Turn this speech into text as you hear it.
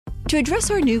To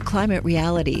address our new climate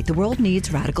reality, the world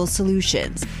needs radical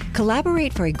solutions.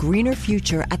 Collaborate for a greener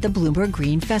future at the Bloomberg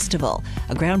Green Festival,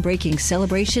 a groundbreaking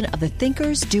celebration of the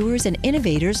thinkers, doers, and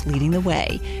innovators leading the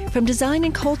way. From design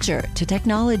and culture to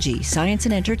technology, science,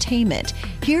 and entertainment,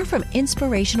 hear from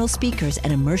inspirational speakers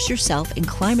and immerse yourself in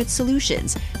climate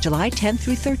solutions. July 10th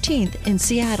through 13th in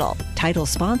Seattle. Title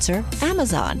sponsor,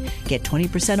 Amazon. Get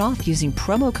 20% off using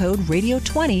promo code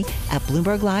Radio20 at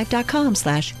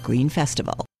BloombergLive.com/Green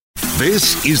Festival.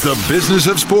 This is the business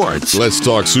of sports. Let's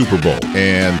talk Super Bowl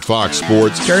and Fox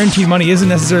Sports. Guaranteed money isn't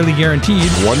necessarily guaranteed.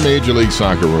 One Major League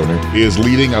Soccer owner is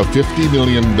leading a $50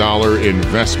 million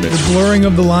investment. The blurring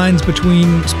of the lines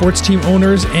between sports team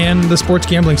owners and the sports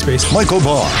gambling space. Michael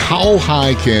Barr. How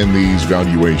high can these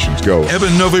valuations go?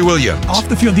 Evan Novi-Williams. Off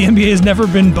the field, the NBA has never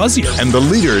been buzzier. And the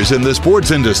leaders in the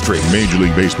sports industry. Major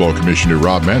League Baseball Commissioner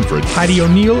Rob Manfred. Heidi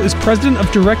O'Neill is president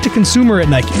of direct-to-consumer at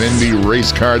Nike. And the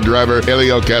race car driver,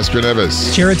 Helio Castroneves.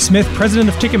 Jared Smith, president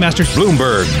of Ticketmaster.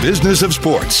 Bloomberg Business of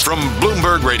Sports from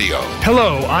Bloomberg Radio.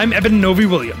 Hello, I'm Evan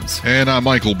Novi-Williams. And I'm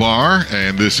Michael Barr,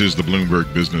 and this is the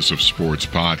Bloomberg Business of Sports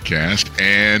podcast.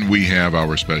 And we have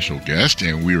our special guest,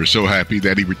 and we were so happy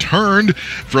that he returned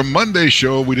from Monday's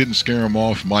show. We didn't scare him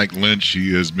off. Mike Lynch,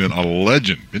 he has been a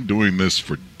legend, been doing this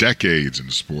for decades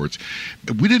in sports.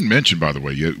 We didn't mention, by the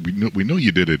way, we know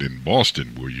you did it in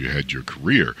Boston where you had your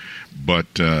career, but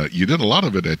you did a lot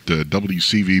of it at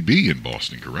WCVB in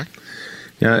Boston, correct?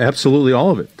 Yeah, absolutely all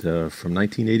of it, from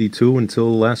 1982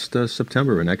 until last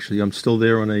September. And actually, I'm still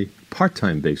there on a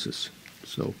part-time basis.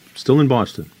 So still in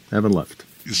Boston, haven't left.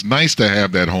 It's nice to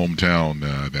have that hometown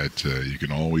that you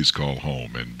can always call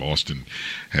home, and Boston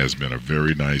has been a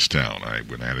very nice town.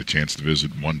 When I had a chance to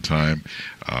visit one time,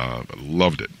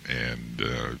 loved it, and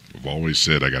I've always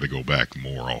said I got to go back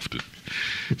more often.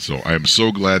 So I am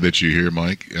so glad that you're here,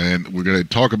 Mike, and we're going to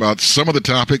talk about some of the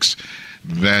topics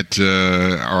that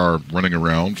are running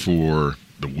around for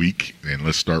the week, and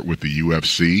let's start with the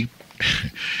UFC.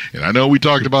 And I know we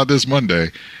talked about this Monday,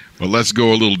 but let's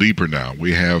go a little deeper now.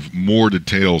 We have more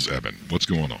details, Evan. What's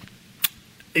going on?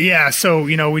 Yeah, so,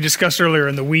 we discussed earlier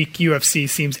in the week, UFC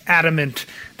seems adamant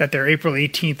that their April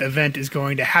 18th event is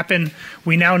going to happen.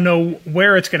 We now know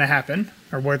where it's going to happen,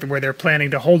 or where they're planning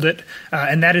to hold it,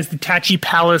 and that is the Tachi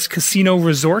Palace Casino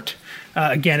Resort.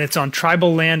 Again, it's on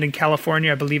tribal land in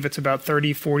California. I believe it's about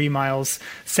 30, 40 miles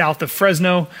south of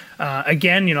Fresno.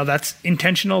 Again, that's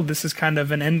intentional. This is kind of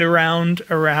an end around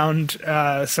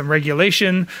some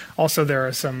regulation. Also, there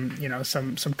are some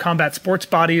combat sports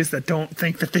bodies that don't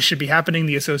think that this should be happening,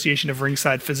 the Association of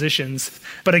Ringside Physicians.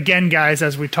 But again, guys,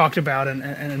 as we talked about,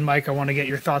 and Mike, I want to get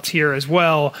your thoughts here as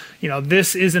well.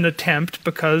 This is an attempt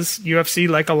because UFC,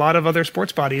 like a lot of other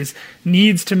sports bodies,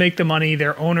 needs to make the money.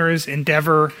 Their owners,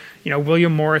 Endeavor,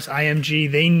 William Morris,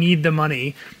 IMG, they need the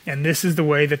money, and this is the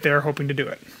way that they're hoping to do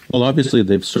it. Well, obviously,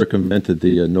 they've circumvented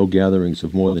the no gatherings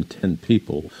of more than 10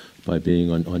 people by being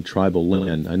on tribal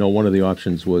land. I know one of the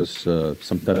options was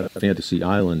some kind of fantasy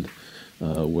island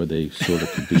where they sort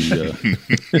of could be...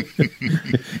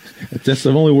 that's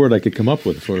the only word I could come up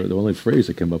with, the only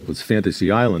phrase I came up with was fantasy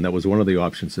island. That was one of the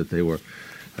options that they were,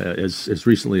 as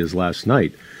recently as last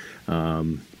night.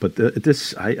 But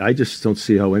I just don't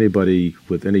see how anybody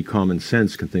with any common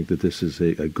sense can think that this is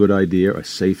a good idea, a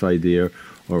safe idea,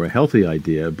 or a healthy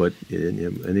idea. But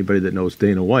anybody that knows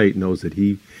Dana White knows that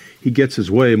he gets his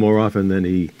way more often than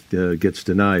he gets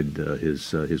denied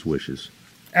his wishes.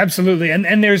 Absolutely.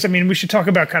 And there's, we should talk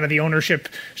about kind of the ownership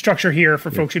structure here for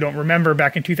folks who don't remember.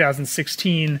 Back in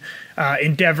 2016,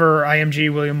 Endeavor,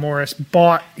 IMG, William Morris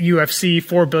bought UFC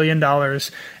 $4 billion.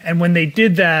 And when they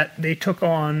did that, they took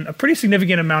on a pretty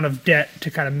significant amount of debt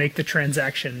to kind of make the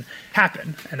transaction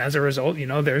happen. And as a result,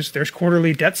 there's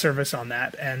quarterly debt service on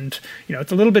that. And,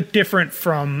 it's a little bit different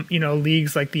from,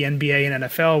 leagues like the NBA and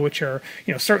NFL, which are,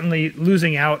 certainly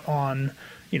losing out on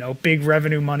big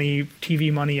revenue money, TV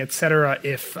money, et cetera,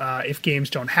 if games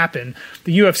don't happen.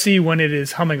 The UFC, when it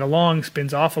is humming along,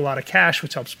 spins off a lot of cash,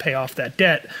 which helps pay off that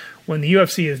debt. When the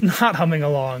UFC is not humming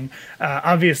along,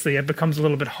 obviously it becomes a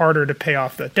little bit harder to pay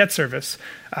off the debt service.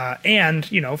 And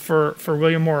for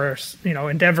William Morris,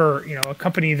 Endeavor, a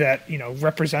company that,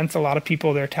 represents a lot of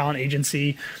people, their talent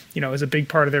agency, is a big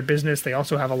part of their business. They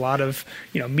also have a lot of,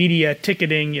 media,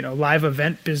 ticketing, live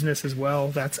event business as well.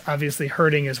 That's obviously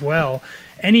hurting as well.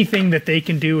 Anything that they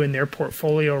can do in their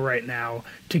portfolio right now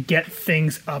to get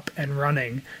things up and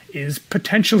running is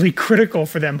potentially critical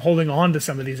for them holding on to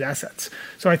some of these assets.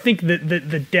 So I think that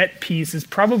the debt piece is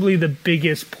probably the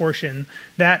biggest portion,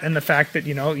 that and the fact that,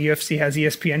 UFC has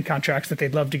ESPN contracts that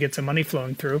they'd love to get some money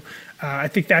flowing through. I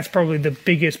think that's probably the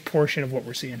biggest portion of what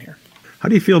we're seeing here. How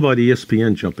do you feel about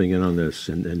ESPN jumping in on this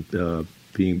and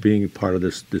being part of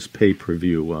this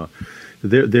pay-per-view,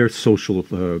 their social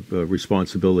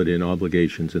responsibility and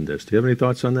obligations in this. Do you have any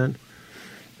thoughts on that?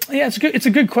 Yeah, it's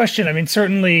a good question. I mean,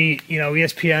 certainly,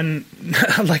 ESPN,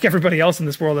 like everybody else in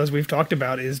this world, as we've talked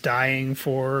about, is dying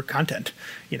for content.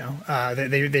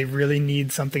 They really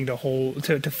need something to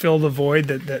fill the void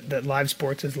that live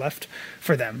sports has left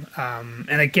for them.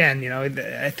 And again,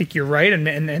 I think you're right.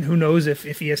 And who knows if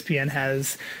ESPN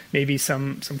has maybe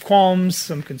some qualms,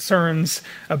 some concerns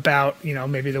about,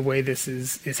 maybe the way this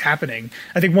is happening.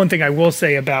 I think one thing I will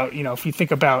say about, if you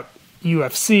think about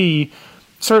UFC,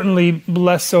 certainly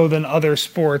less so than other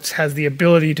sports, has the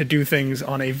ability to do things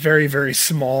on a very, very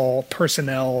small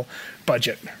personnel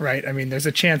budget, right? I mean, there's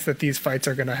a chance that these fights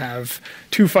are going to have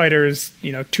 2 fighters,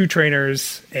 2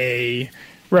 trainers, a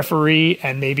referee,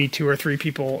 and maybe 2 or 3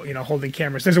 people, holding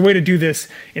cameras. There's a way to do this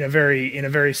in a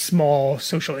very small,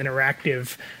 social,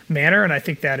 interactive manner, and I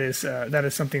think that is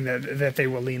something that they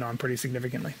will lean on pretty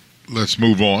significantly. Let's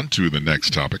move on to the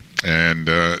next topic. And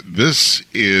this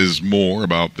is more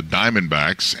about the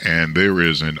Diamondbacks, and there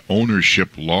is an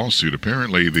ownership lawsuit.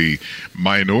 Apparently, the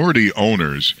minority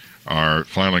owners are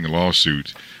filing a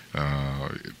lawsuit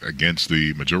against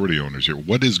the majority owners here.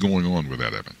 What is going on with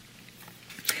that, Evan?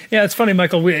 Yeah, it's funny,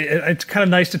 Michael. It's kind of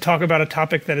nice to talk about a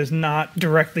topic that is not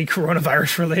directly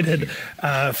coronavirus related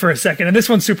for a second. And this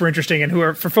one's super interesting.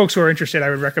 And for folks who are interested, I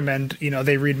would recommend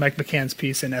they read Mike McCann's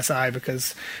piece in SI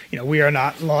because we are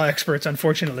not law experts,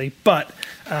 unfortunately. But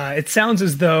it sounds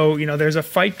as though there's a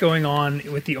fight going on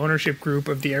with the ownership group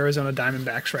of the Arizona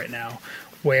Diamondbacks right now,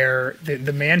 where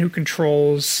the man who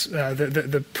controls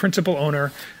the principal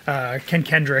owner, Ken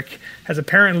Kendrick, has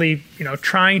apparently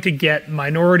trying to get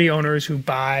minority owners who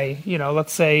buy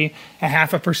let's say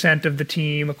 0.5% of the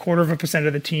team, 0.25%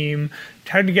 of the team,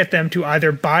 trying to get them to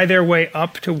either buy their way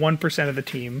up to 1% of the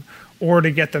team, or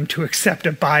to get them to accept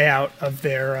a buyout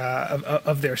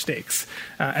of their stakes.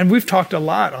 And we've talked a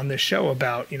lot on this show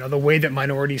about the way that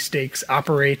minority stakes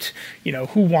operate,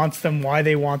 who wants them, why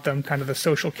they want them, kind of the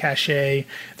social cachet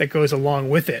that goes along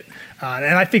with it.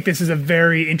 And I think this is a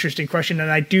very interesting question.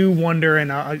 And I do wonder,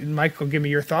 and Michael, give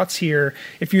me your thoughts here,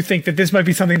 if you think that this might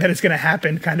be something that is going to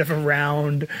happen kind of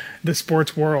around the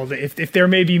sports world. If there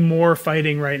may be more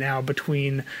fighting right now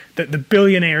between the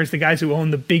billionaires, the guys who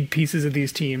own the big pieces of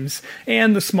these teams,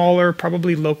 and the smaller,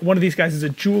 probably local. One of these guys is a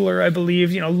jeweler, I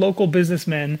believe, local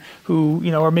businessmen who,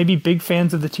 are maybe big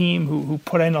fans of the team, who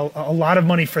put in a lot of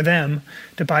money for them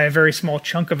to buy a very small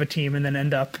chunk of a team and then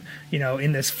end up,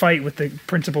 in this fight with the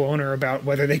principal owner about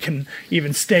whether they can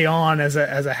even stay on as a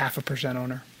 0.5%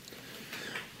 owner.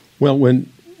 Well,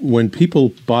 when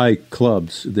people buy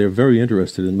clubs, they're very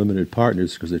interested in limited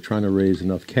partners because they're trying to raise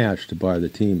enough cash to buy the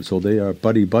team. So they are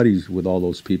buddies with all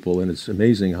those people, and it's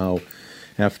amazing how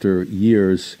after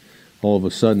years, all of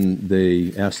a sudden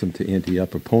they ask them to ante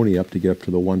up or pony up to get up to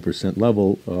the 1%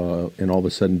 level, and all of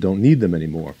a sudden don't need them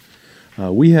anymore.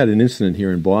 We had an incident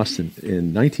here in Boston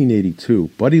in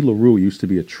 1982. Buddy LaRue used to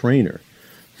be a trainer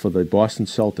for the Boston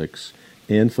Celtics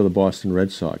and for the Boston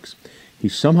Red Sox. He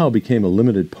somehow became a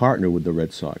limited partner with the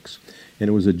Red Sox. And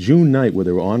it was a June night where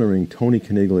they were honoring Tony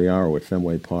Conigliaro at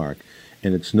Fenway Park.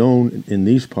 And it's known in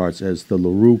these parts as the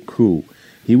LaRue coup.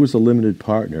 He was a limited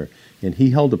partner, and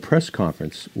he held a press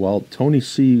conference while Tony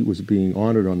C. was being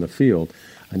honored on the field,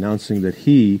 announcing that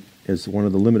he, as one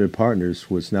of the limited partners,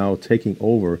 was now taking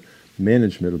over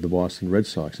management of the Boston Red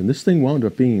Sox. And this thing wound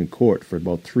up being in court for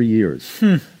about 3 years.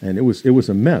 And it was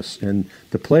a mess. And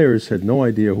the players had no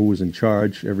idea who was in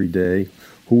charge every day,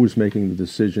 who was making the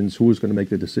decisions, who was going to make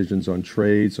the decisions on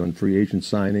trades, on free agent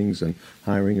signings, and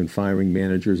hiring and firing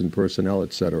managers and personnel,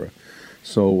 etc.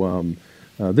 So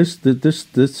if the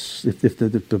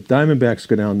Diamondbacks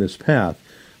go down this path,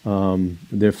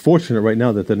 they're fortunate right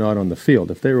now that they're not on the field.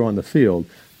 If they were on the field,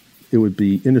 it would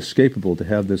be inescapable to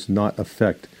have this not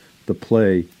affect the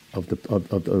play of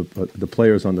the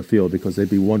players on the field, because they'd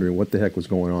be wondering what the heck was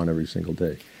going on every single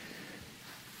day.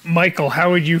 Michael,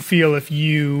 how would you feel if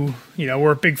you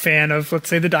were a big fan of, let's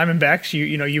say, the Diamondbacks?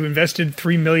 You invested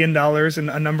 $3 million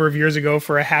a number of years ago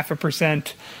for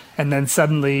 0.5%, and then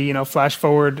suddenly, flash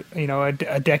forward,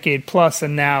 a decade plus,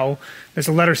 and now there's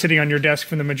a letter sitting on your desk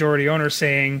from the majority owner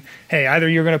saying, hey, either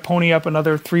you're going to pony up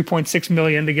another $3.6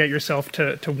 million to get yourself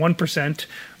to 1%,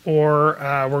 or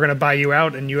we're going to buy you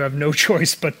out, and you have no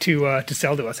choice but to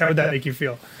sell to us. How would that make you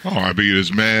feel? Oh, I'd be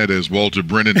as mad as Walter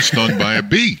Brennan stung by a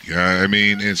bee. I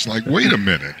mean, it's like, wait a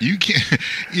minute. You can't,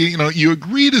 you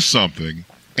agree to something,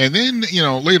 and then,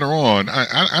 later on,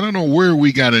 I don't know where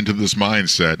we got into this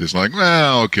mindset. It's like,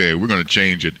 well, okay, we're going to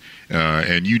change it,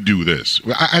 and you do this.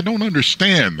 I don't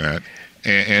understand that,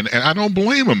 and I don't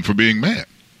blame them for being mad.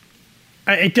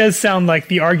 It does sound like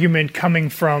the argument coming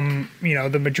from,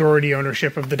 the majority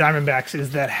ownership of the Diamondbacks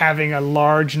is that having a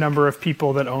large number of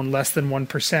people that own less than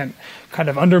 1% kind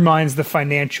of undermines the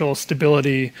financial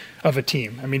stability of a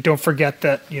team. I mean, don't forget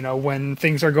that, when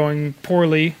things are going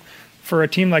poorly for a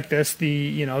team like this,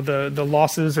 the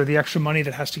losses or the extra money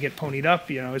that has to get ponied up,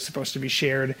 is supposed to be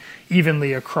shared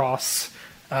evenly across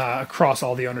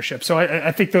all the ownership. So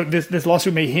I think this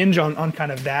lawsuit may hinge on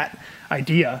kind of that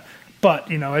idea.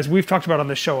 But, as we've talked about on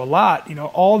the show a lot,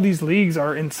 all these leagues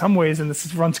are in some ways, and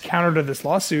this runs counter to this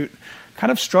lawsuit,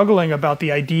 kind of struggling about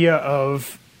the idea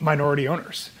of minority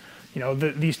owners.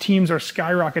 These teams are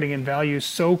skyrocketing in value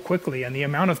so quickly, and the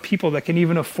amount of people that can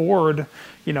even afford,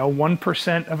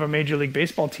 1% of a Major League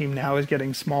Baseball team now is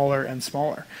getting smaller and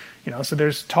smaller. So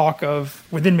there's talk of,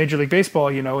 within Major League Baseball,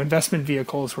 investment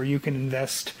vehicles where you can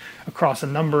invest across a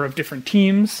number of different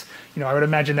teams. I would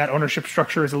imagine that ownership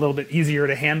structure is a little bit easier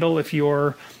to handle if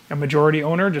you're a majority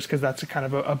owner, just because that's a kind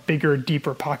of a bigger,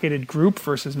 deeper pocketed group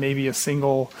versus maybe a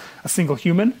single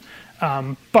human.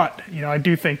 But I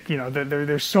do think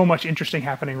there's so much interesting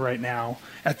happening right now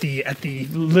at the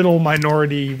little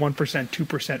minority 1%,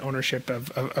 2% ownership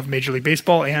of Major League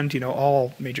Baseball and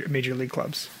all major league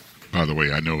clubs. By the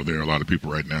way, I know there are a lot of people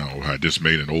right now who I just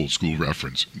made an old school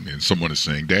reference, and someone is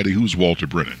saying, "Daddy, who's Walter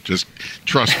Brennan?" Just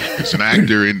trust me, it's an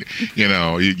actor, and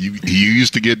he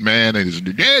used to get mad, and he's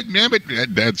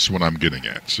that's what I'm getting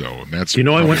at. So that's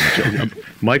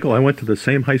Michael, I went to the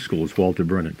same high school as Walter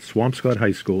Brennan, Swampscott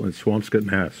High School in Swampscott,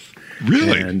 Mass.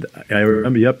 Really? And I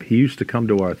remember, he used to come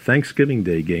to our Thanksgiving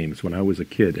Day games when I was a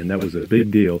kid, and that was a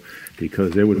big deal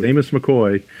because there was Amos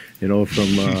McCoy,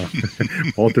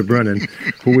 from Walter Brennan,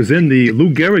 who was in the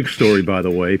Lou Gehrig story, by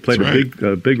the way, played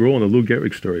a big role in the Lou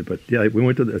Gehrig story. But yeah, we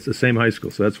went to the same high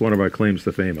school, so that's one of our claims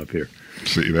to fame up here.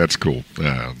 See, that's cool.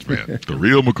 Man, the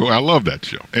real McCoy. I love that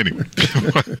show. Anyway.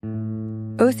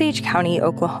 Osage County,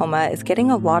 Oklahoma is getting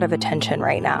a lot of attention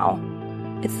right now.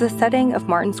 It's the setting of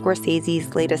Martin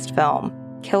Scorsese's latest film,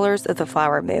 Killers of the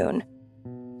Flower Moon.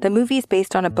 The movie's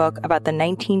based on a book about the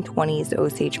 1920s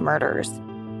Osage murders,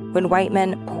 when white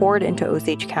men poured into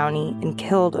Osage County and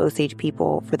killed Osage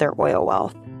people for their oil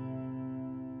wealth.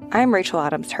 I'm Rachel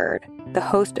Adams Hurd, the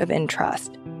host of In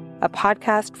Trust, a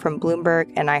podcast from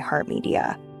Bloomberg and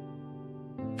iHeartMedia.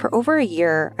 For over a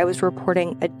year, I was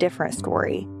reporting a different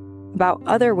story about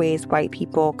other ways white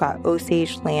people got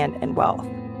Osage land and wealth,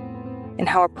 and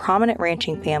how a prominent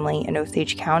ranching family in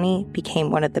Osage County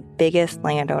became one of the biggest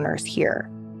landowners here.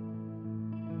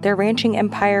 Their ranching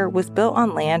empire was built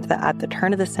on land that at the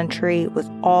turn of the century was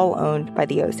all owned by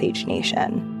the Osage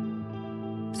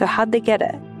Nation. So how'd they get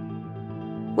it?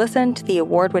 Listen to the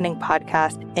award-winning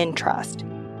podcast In Trust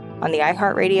on the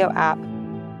iHeartRadio app,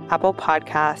 Apple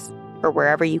Podcasts, or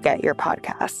wherever you get your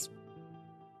podcasts.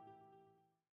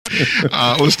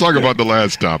 Let's talk about the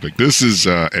last topic. This is,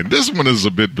 and this one is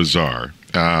a bit bizarre.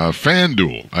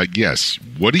 FanDuel, I guess.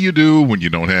 What do you do when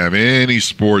you don't have any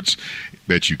sports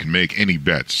that you can make any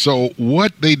bets? So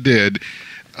what they did,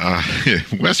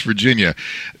 West Virginia,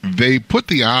 they put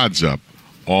the odds up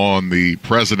on the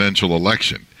presidential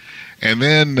election. And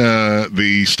then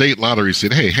the state lottery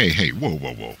said, hey,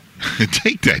 whoa.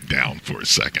 Take that down for a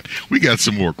second. We got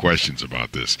some more questions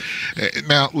about this.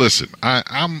 Now, listen,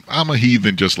 I'm a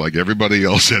heathen just like everybody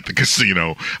else at the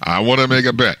casino. I want to make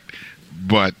a bet.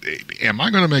 But am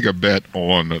I going to make a bet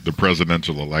on the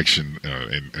presidential election?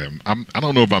 I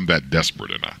don't know if I'm that desperate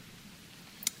or not.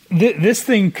 This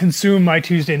thing consumed my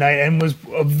Tuesday night and was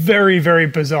a very, very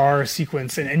bizarre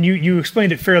sequence. And you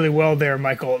explained it fairly well there,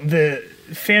 Michael. The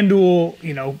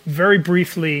FanDuel, very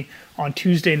briefly on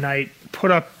Tuesday night,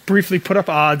 put up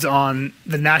odds on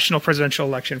the national presidential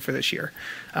election for this year.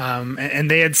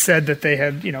 And they had said that they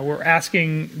had, were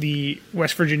asking the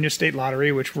West Virginia State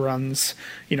Lottery, which runs,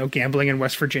 gambling in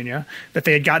West Virginia, that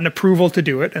they had gotten approval to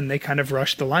do it, and they kind of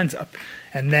rushed the lines up.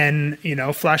 And then,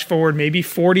 flash forward maybe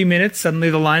 40 minutes, suddenly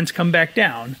the lines come back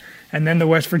down. And then the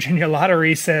West Virginia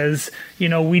Lottery says,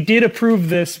 we did approve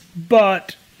this,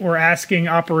 but we're asking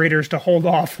operators to hold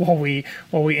off while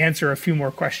we answer a few more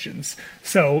questions.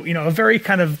 So, a very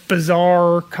kind of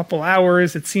bizarre couple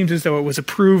hours. It seems as though it was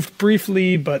approved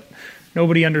briefly, but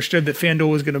nobody understood that FanDuel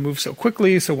was going to move so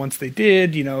quickly. So once they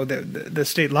did, the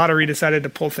state lottery decided to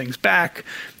pull things back.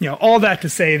 All that to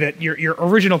say that your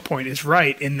original point is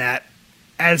right in that,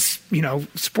 as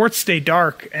sports stay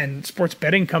dark and sports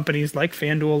betting companies like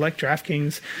FanDuel, like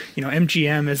DraftKings,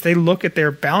 MGM, as they look at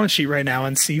their balance sheet right now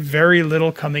and see very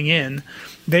little coming in,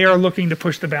 they are looking to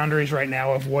push the boundaries right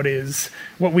now of what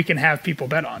we can have people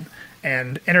bet on.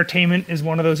 And entertainment is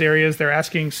one of those areas. They're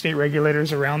asking state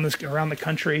regulators around the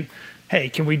country, hey,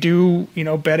 can we do,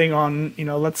 betting on,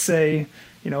 let's say,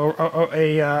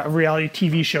 a reality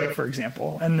TV show, for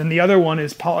example. And then the other one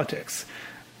is politics.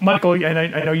 Michael, and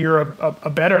I know you're a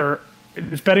bettor.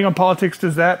 Is betting on politics,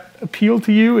 does that appeal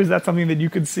to you? Is that something that you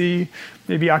could see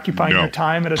maybe occupying your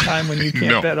time at a time when you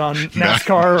can't bet on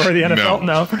NASCAR or the NFL?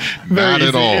 No, not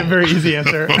at all. Very easy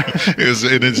answer.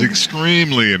 It is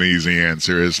extremely an easy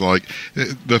answer. It's like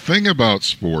the thing about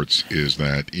sports is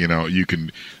that, you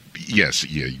can, you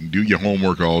can do your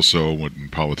homework also when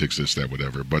politics, this, that,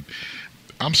 whatever. But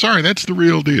I'm sorry, that's the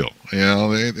real deal.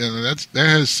 That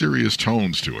has serious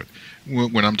tones to it.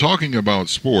 When I'm talking about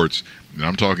sports, and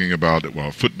I'm talking about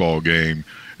a football game,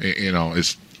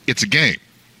 it's a game.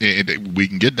 We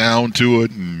can get down to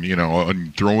it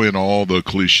and throw in all the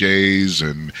cliches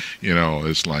and,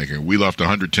 it's like we left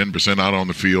 110% out on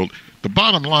the field. The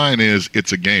bottom line is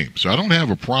it's a game. So I don't have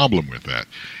a problem with that.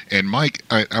 And Mike,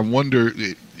 I wonder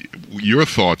your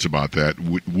thoughts about that.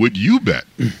 Would you bet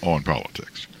on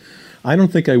politics? I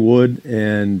don't think I would,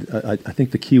 and I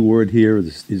think the key word here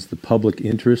is the public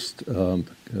interest.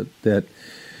 That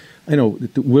I know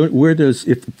where does,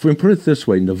 if we put it this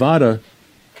way, Nevada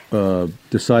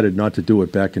decided not to do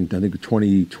it back in, I think,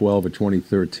 2012 or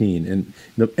 2013, and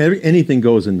anything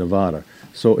goes in Nevada.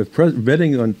 So if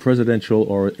betting on presidential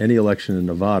or any election in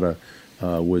Nevada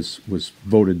was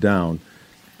voted down,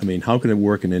 I mean, how can it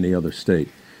work in any other state?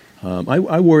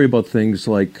 I worry about things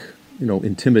like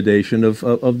intimidation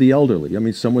of the elderly. I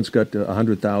mean, someone's got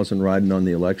 100,000 riding on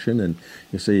the election, and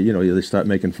you say, they start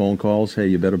making phone calls. Hey,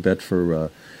 you better bet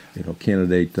for,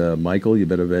 candidate Michael. You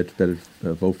better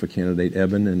vote for candidate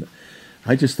Eben. And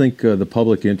I just think the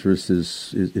public interest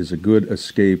is a good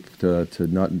escape to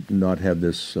not have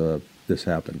this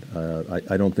happen.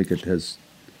 I don't think it has.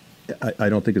 I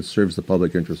don't think it serves the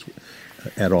public interest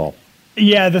at all.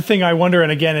 Yeah, the thing I wonder,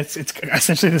 and again, it's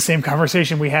essentially the same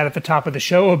conversation we had at the top of the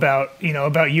show about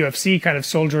UFC kind of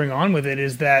soldiering on with it,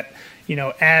 is that,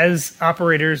 as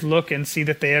operators look and see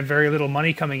that they have very little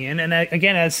money coming in, and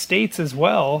again, as states as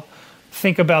well,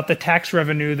 think about the tax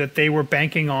revenue that they were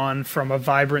banking on from a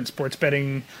vibrant sports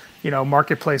betting,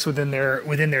 marketplace within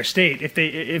their state.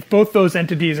 If both those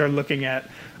entities are looking at,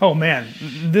 oh man,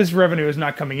 this revenue is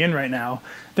not coming in right now,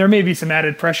 there may be some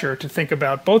added pressure to think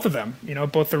about both of them,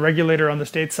 both the regulator on the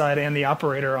state side and the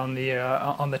operator on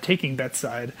the taking bet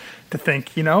side, to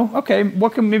think, okay,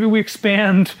 maybe we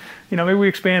expand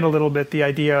a little bit the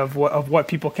idea of what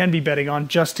people can be betting on,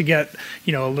 just to get,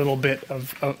 a little bit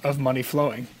of money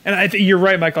flowing. And I think you're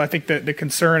right, Michael. I think that the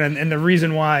concern and the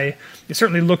reason why it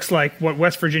certainly looks like what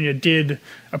West Virginia did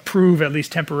approve, at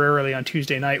least temporarily on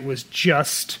Tuesday night, was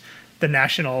just the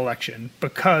national election,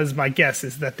 because my guess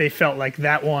is that they felt like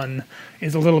that one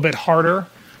is a little bit harder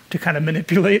to kind of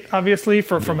manipulate, obviously,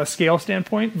 from a scale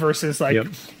standpoint, versus you're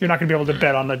not going to be able to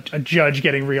bet on a judge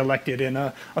getting reelected in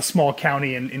a small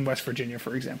county in West Virginia,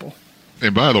 for example.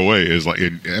 And by the way, is like,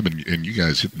 and you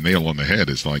guys hit the nail on the head.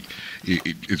 It's like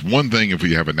it's one thing if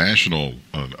we have a national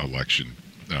election.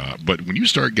 But when you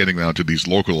start getting down to these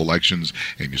local elections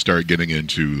and you start getting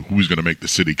into who's going to make the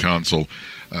city council,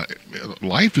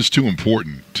 life is too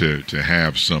important to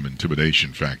have some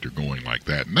intimidation factor going like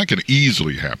that. And that can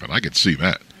easily happen. I could see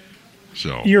that.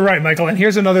 So you're right, Michael. And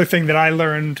here's another thing that I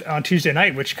learned on Tuesday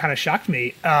night, which kind of shocked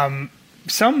me.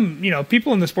 Some,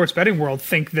 people in the sports betting world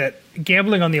think that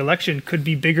gambling on the election could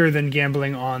be bigger than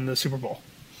gambling on the Super Bowl.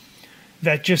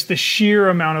 That just the sheer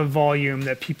amount of volume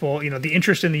that people, the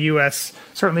interest in the U.S.,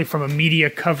 certainly from a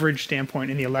media coverage standpoint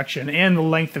in the election, and the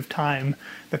length of time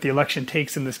that the election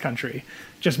takes in this country,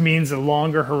 just means a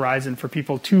longer horizon for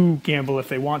people to gamble if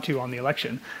they want to on the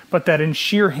election. But that in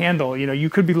sheer handle, you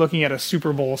could be looking at a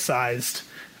Super Bowl-sized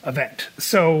event.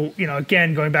 So,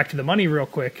 again, going back to the money real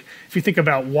quick, if you think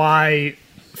about why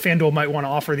FanDuel might want to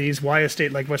offer these, why a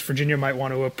state like West Virginia might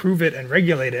want to approve it and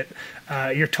regulate it,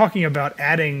 you're talking about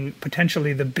adding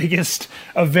potentially the biggest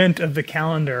event of the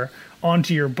calendar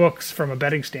onto your books from a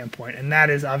betting standpoint. And that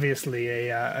is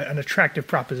obviously an attractive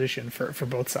proposition for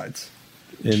both sides.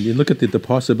 And you look at the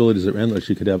possibilities are endless.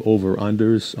 You could have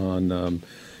over-unders on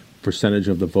percentage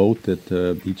of the vote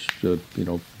that each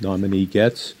nominee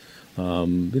gets.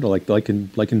 Like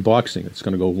in boxing, it's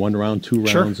going to go one round, 2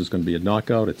 rounds. Sure. It's going to be a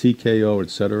knockout, a TKO,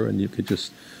 etc. And you could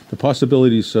the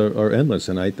possibilities are endless.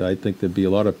 And I think there'd be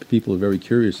a lot of people who are very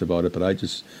curious about it, but I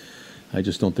just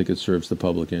don't think it serves the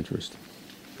public interest.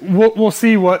 we'll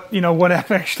see what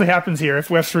actually happens here. If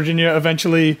West Virginia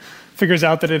eventually figures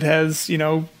out that it has,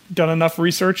 done enough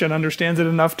research and understands it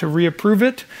enough to reapprove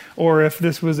it, or if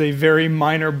this was a very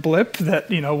minor blip that,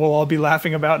 we'll all be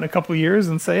laughing about in a couple of years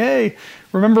and say, hey,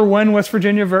 remember when West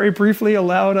Virginia very briefly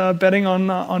allowed betting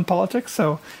on politics?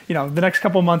 So, the next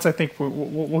couple of months, I think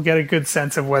we'll get a good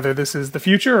sense of whether this is the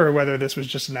future or whether this was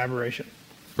just an aberration.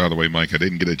 By the way, Mike, I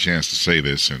didn't get a chance to say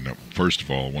this, and first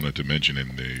of all, I wanted to mention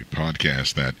in the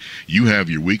podcast that you have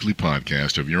your weekly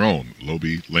podcast of your own,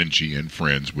 Lobie, Lynchy, and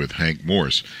Friends with Hank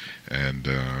Morse, and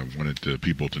wanted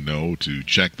people to know to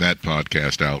check that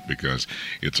podcast out because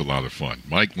it's a lot of fun.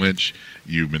 Mike Lynch,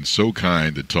 you've been so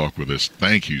kind to talk with us.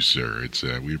 Thank you, sir.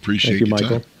 We appreciate your Michael.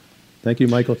 time. Thank you,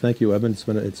 Michael. Thank you, Evan. It's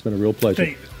been a real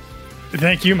pleasure.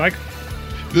 Thank you, Mike.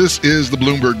 This is the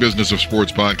Bloomberg Business of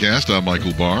Sports podcast. I'm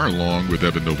Michael Barr, along with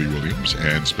Evan Novi-Williams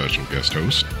and special guest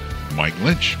host Mike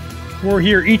Lynch. We're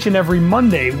here each and every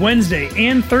Monday, Wednesday,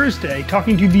 and Thursday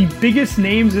talking to the biggest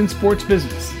names in sports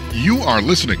business. You are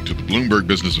listening to the Bloomberg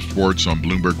Business of Sports on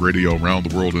Bloomberg Radio around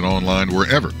the world and online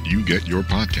wherever you get your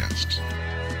podcasts.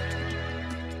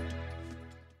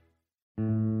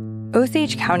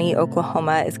 Osage County,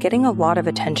 Oklahoma is getting a lot of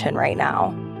attention right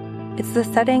now. It's the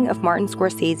setting of Martin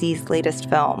Scorsese's latest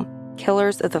film,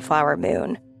 Killers of the Flower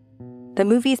Moon. The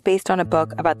movie's based on a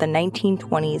book about the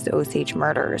 1920s Osage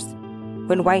murders,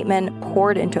 when white men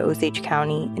poured into Osage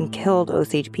County and killed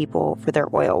Osage people for their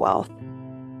oil wealth.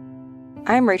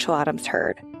 I'm Rachel Adams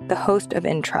Heard, the host of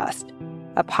In Trust,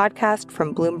 a podcast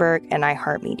from Bloomberg and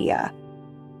iHeartMedia.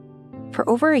 For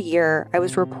over a year, I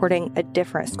was reporting a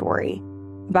different story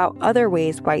about other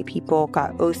ways white people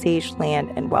got Osage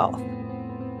land and wealth,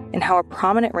 and how a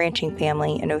prominent ranching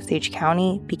family in Osage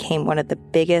County became one of the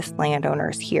biggest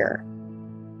landowners here.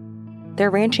 Their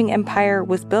ranching empire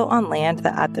was built on land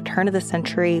that at the turn of the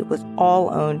century was all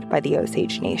owned by the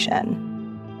Osage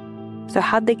Nation. So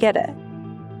how'd they get it?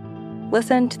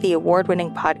 Listen to the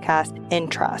award-winning podcast In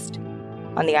Trust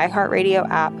on the iHeartRadio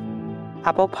app,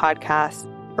 Apple Podcasts,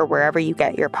 or wherever you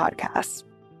get your podcasts.